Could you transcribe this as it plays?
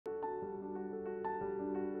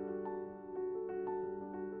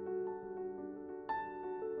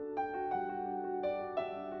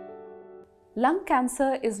Lung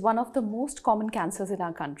cancer is one of the most common cancers in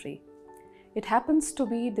our country. It happens to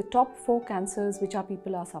be the top 4 cancers which our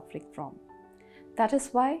people are suffering from. That is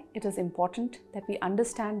why it is important that we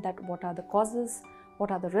understand that what are the causes,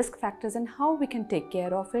 what are the risk factors, and how we can take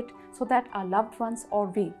care of it so that our loved ones or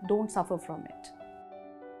we don't suffer from it.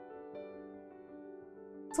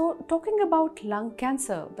 So, talking about lung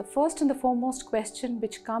cancer, the first and the foremost question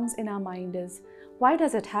which comes in our mind is, why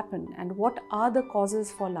does it happen and what are the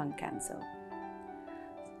causes for lung cancer?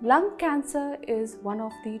 Lung cancer is one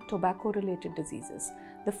of the tobacco-related diseases.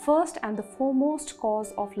 The first and the foremost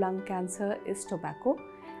cause of lung cancer is tobacco,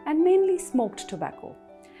 and mainly smoked tobacco.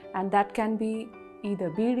 And that can be either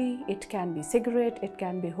bidi, it can be cigarette, it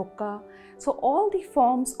can be hookah. So all the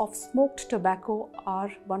forms of smoked tobacco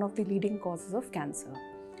are one of the leading causes of cancer.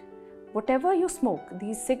 Whatever you smoke,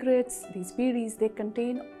 these cigarettes, these bidis, they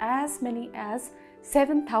contain as many as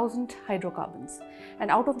 7,000 hydrocarbons,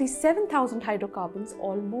 and out of these 7,000 hydrocarbons,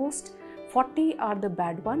 almost 40 are the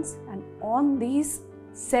bad ones, and on these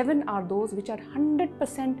 7 are those which are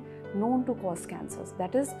 100% known to cause cancers.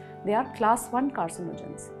 That is, they are class 1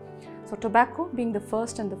 carcinogens. So tobacco being the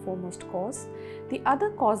first and the foremost cause. The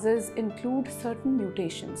other causes include certain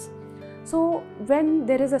mutations. So when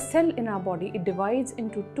there is a cell in our body, it divides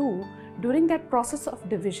into 2. During that process of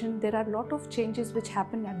division, there are a lot of changes which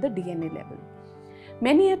happen at the DNA level.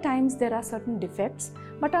 Many a times there are certain defects,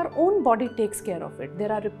 but our own body takes care of it.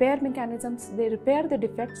 There are repair mechanisms, they repair the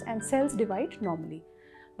defects and cells divide normally.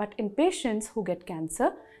 But in patients who get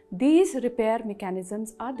cancer, these repair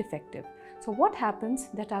mechanisms are defective. So what happens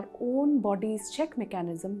that our own body's check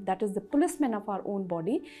mechanism, that is the policeman of our own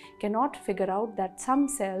body, cannot figure out that some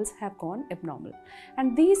cells have gone abnormal.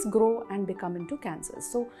 And these grow and become into cancers.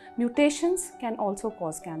 So mutations can also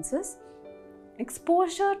cause cancers.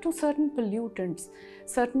 Exposure to certain pollutants,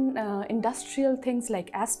 certain industrial things like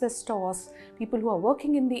asbestos, people who are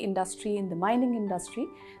working in the industry, in the mining industry,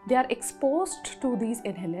 they are exposed to these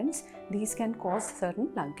inhalants. These can cause certain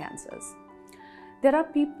lung cancers. There are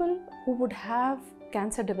people who would have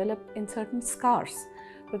cancer develop in certain scars.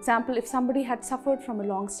 For example, if somebody had suffered from a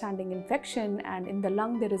long-standing infection and in the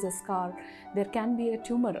lung there is a scar, there can be a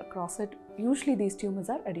tumor across it. Usually these tumors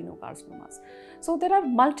are adenocarcinomas. So there are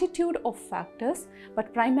multitude of factors,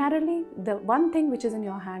 but primarily the one thing which is in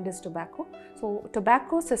your hand is tobacco. So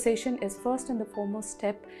tobacco cessation is first and the foremost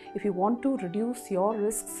step if you want to reduce your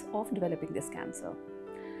risks of developing this cancer.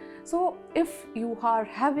 So if you are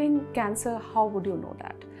having cancer, how would you know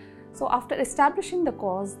that? So after establishing the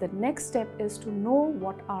cause, the next step is to know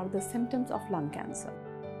what are the symptoms of lung cancer.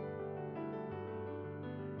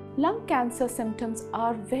 Lung cancer symptoms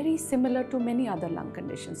are very similar to many other lung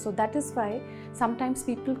conditions. So that is why sometimes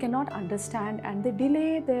people cannot understand and they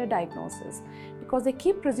delay their diagnosis because they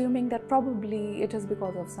keep presuming that probably it is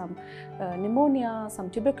because of some pneumonia, some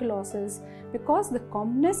tuberculosis, because the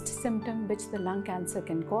commonest symptom which the lung cancer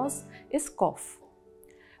can cause is cough.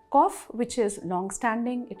 Cough which is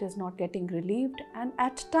long-standing, it is not getting relieved, and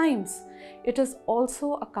at times it is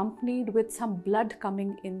also accompanied with some blood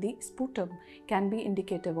coming in the sputum, can be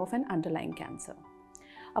indicative of an underlying cancer.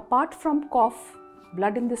 Apart from cough,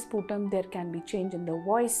 blood in the sputum, there can be change in the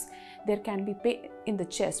voice, there can be pain in the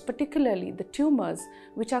chest, particularly the tumors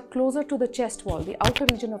which are closer to the chest wall, the outer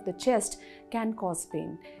region of the chest can cause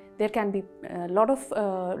pain. There can be a lot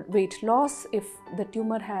of weight loss if the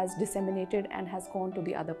tumor has disseminated and has gone to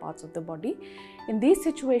the other parts of the body. In these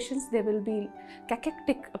situations, there will be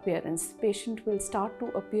cachectic appearance. Patient will start to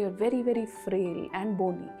appear very, very frail and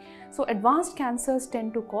bony. So advanced cancers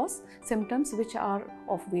tend to cause symptoms which are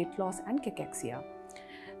of weight loss and cachexia.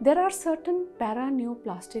 There are certain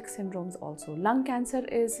paraneoplastic syndromes also. Lung cancer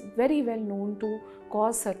is very well known to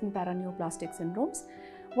cause certain paraneoplastic syndromes.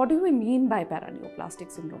 What do we mean by paraneoplastic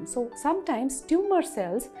syndrome? So sometimes tumor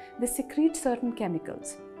cells, they secrete certain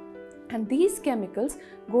chemicals, and these chemicals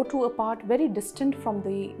go to a part very distant from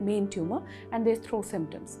the main tumor and they throw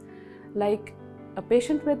symptoms. Like a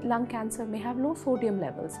patient with lung cancer may have low sodium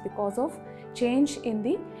levels because of change in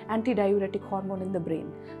the antidiuretic hormone in the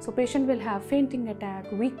brain. So patient will have fainting attack,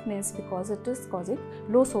 weakness because it is causing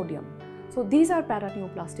low sodium. So these are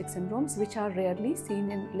paraneoplastic syndromes which are rarely seen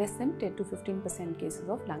in less than 10 to 15% cases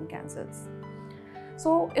of lung cancers.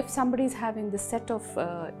 So if somebody is having this set of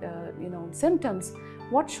symptoms,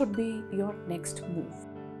 what should be your next move?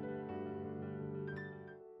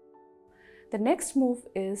 The next move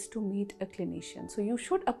is to meet a clinician. So you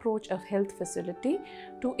should approach a health facility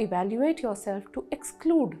to evaluate yourself to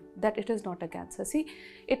exclude that it is not a cancer. See,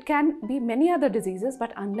 it can be many other diseases,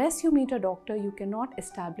 but unless you meet a doctor, you cannot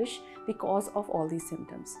establish the cause of all these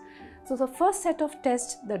symptoms. So the first set of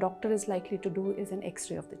tests the doctor is likely to do is an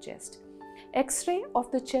X-ray of the chest. X-ray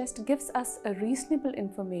of the chest gives us a reasonable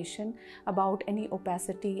information about any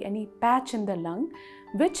opacity, any patch in the lung,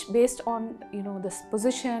 which based on this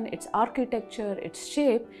position, its architecture, its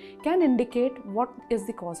shape, can indicate what is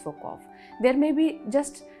the cause for cough. There may be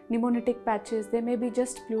just pneumonitic patches, there may be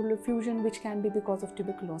just pleural effusion, which can be because of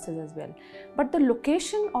tuberculosis as well. But the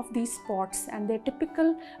location of these spots and their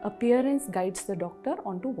typical appearance guides the doctor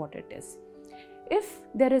onto what it is. If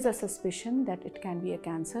there is a suspicion that it can be a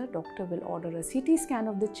cancer, doctor will order a CT scan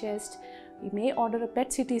of the chest. He may order a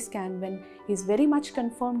PET CT scan when he is very much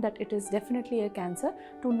confirmed that it is definitely a cancer,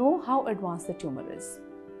 to know how advanced the tumor is.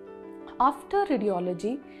 After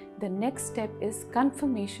radiology, the next step is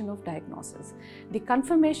confirmation of diagnosis. The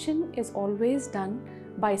confirmation is always done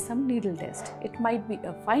by some needle test. It might be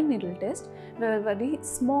a fine needle test where a very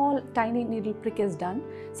small tiny needle prick is done.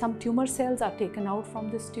 Some tumor cells are taken out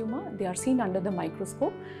from this tumor. They are seen under the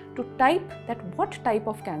microscope to type that what type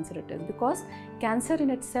of cancer it is, because cancer in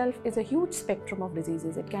itself is a huge spectrum of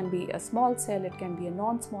diseases. It can be a small cell, it can be a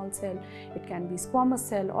non-small cell, it can be squamous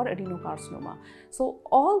cell or adenocarcinoma. So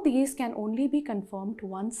all these can only be confirmed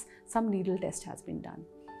once some needle test has been done.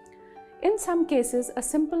 In some cases, a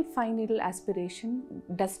simple fine needle aspiration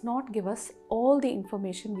does not give us all the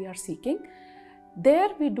information we are seeking. There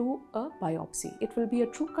we do a biopsy. It will be a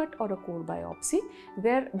true cut or a core biopsy,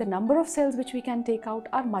 where the number of cells which we can take out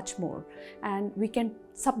are much more, and we can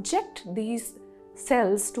subject these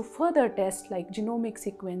cells to further tests like genomic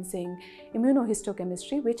sequencing,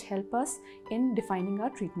 immunohistochemistry, which help us in defining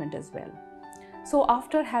our treatment as well. So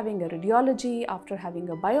after having a radiology, after having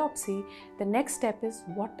a biopsy, the next step is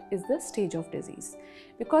what is the stage of disease,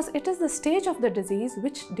 because it is the stage of the disease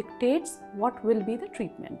which dictates what will be the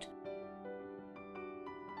treatment.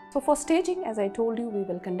 So for staging, as I told you, we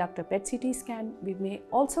will conduct a PET CT scan. We may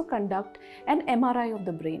also conduct an MRI of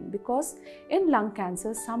the brain, because in lung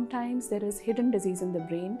cancer, sometimes there is hidden disease in the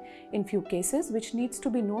brain in few cases, which needs to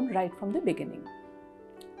be known right from the beginning.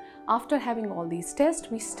 After having all these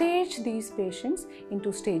tests, we stage these patients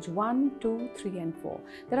into stage 1, 2, 3 and 4.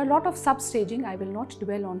 There are a lot of sub-staging. I will not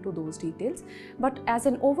dwell on to those details, but as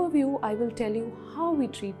an overview, I will tell you how we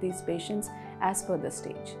treat these patients as per the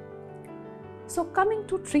stage. So coming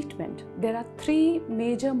to treatment, there are 3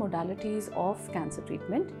 major modalities of cancer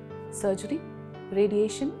treatment: surgery,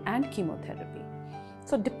 radiation and chemotherapy.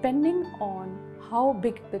 So depending on how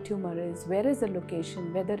big the tumor is, where is the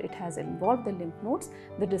location, whether it has involved the lymph nodes,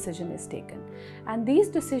 the decision is taken. And these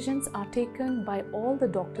decisions are taken by all the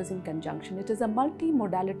doctors in conjunction. It is a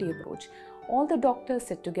multi-modality approach. All the doctors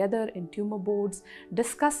sit together in tumor boards,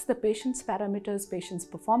 discuss the patient's parameters, patient's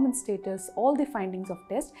performance status, all the findings of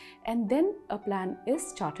test, and then a plan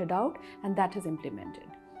is charted out and that is implemented.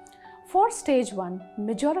 For stage 1,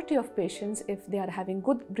 majority of patients, if they are having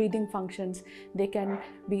good breathing functions, they can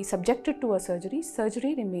be subjected to a surgery.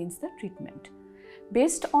 Surgery remains the treatment.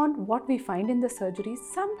 Based on what we find in the surgery,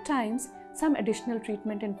 sometimes some additional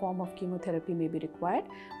treatment in form of chemotherapy may be required,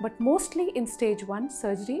 but mostly in stage 1,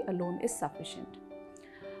 surgery alone is sufficient.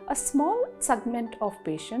 A small segment of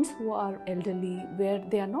patients who are elderly, where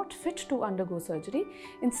they are not fit to undergo surgery,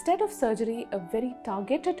 instead of surgery, a very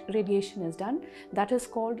targeted radiation is done that is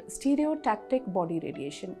called stereotactic body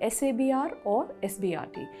radiation, SABR or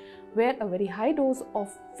SBRT, where a very high dose of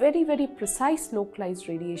very precise localized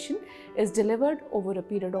radiation is delivered over a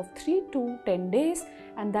period of 3 to 10 days,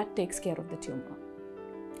 and that takes care of the tumor.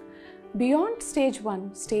 Beyond stage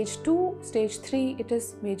 1, stage 2, stage 3, it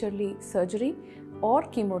is majorly surgery or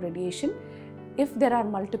chemoradiation. If there are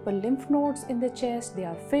multiple lymph nodes in the chest, they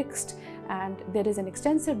are fixed, and there is an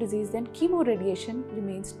extensive disease, then chemoradiation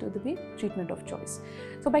remains to be treatment of choice.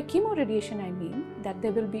 So by chemoradiation, I mean that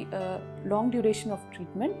there will be a long duration of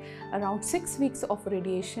treatment, around 6 weeks of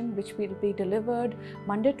radiation, which will be delivered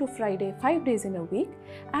Monday to Friday, 5 days in a week,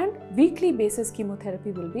 and weekly basis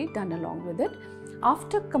chemotherapy will be done along with it.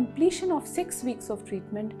 After completion of 6 weeks of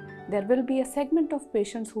treatment, there will be a segment of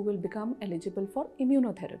patients who will become eligible for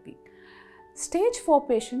immunotherapy. Stage 4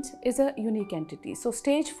 patients is a unique entity. So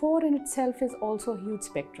stage 4 in itself is also a huge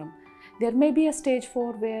spectrum. There may be a stage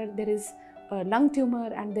 4 where there is a lung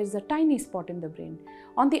tumor and there is a tiny spot in the brain.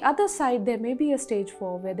 On the other side, there may be a stage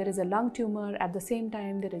 4 where there is a lung tumor, at the same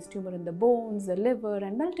time there is tumor in the bones, the liver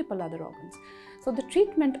and multiple other organs. So the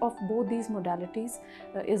treatment of both these modalities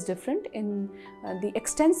is different. In the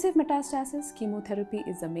extensive metastasis, chemotherapy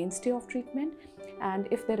is the mainstay of treatment, and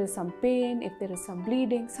if there is some pain, if there is some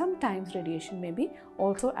bleeding, sometimes radiation may be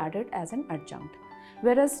also added as an adjunct.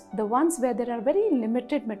 Whereas the ones where there are very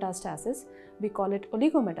limited metastasis, we call it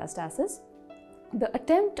oligometastasis, the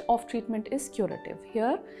attempt of treatment is curative.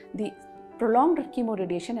 Here the prolonged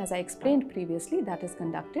chemoradiation, as I explained previously, that is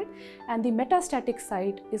conducted, and the metastatic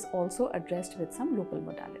site is also addressed with some local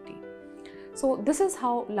modality. So this is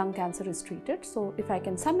how lung cancer is treated. So if I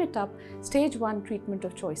can sum it up, stage 1 treatment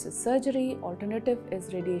of choice is surgery, alternative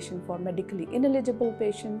is radiation for medically ineligible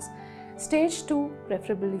patients. Stage 2,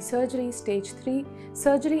 preferably surgery. Stage 3,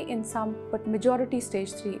 surgery in some, but majority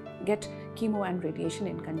stage 3 get chemo and radiation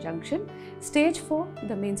in conjunction. Stage 4,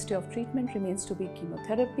 the mainstay of treatment remains to be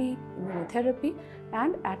chemotherapy, immunotherapy,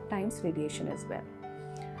 and at times radiation as well.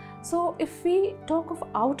 So if we talk of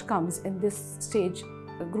outcomes in this stage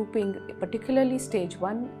grouping, particularly stage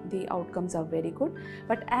 1, the outcomes are very good,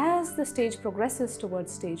 but as the stage progresses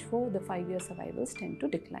towards stage 4, the 5-year survivals tend to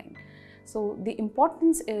decline. So the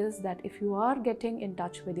importance is that if you are getting in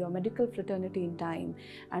touch with your medical fraternity in time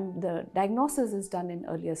and the diagnosis is done in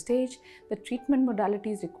earlier stage, the treatment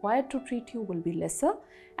modalities required to treat you will be lesser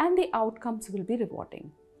and the outcomes will be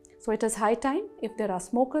rewarding. So it is high time. If there are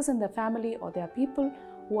smokers in the family or there are people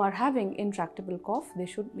who are having intractable cough, they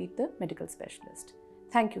should meet the medical specialist.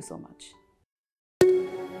 Thank you so much.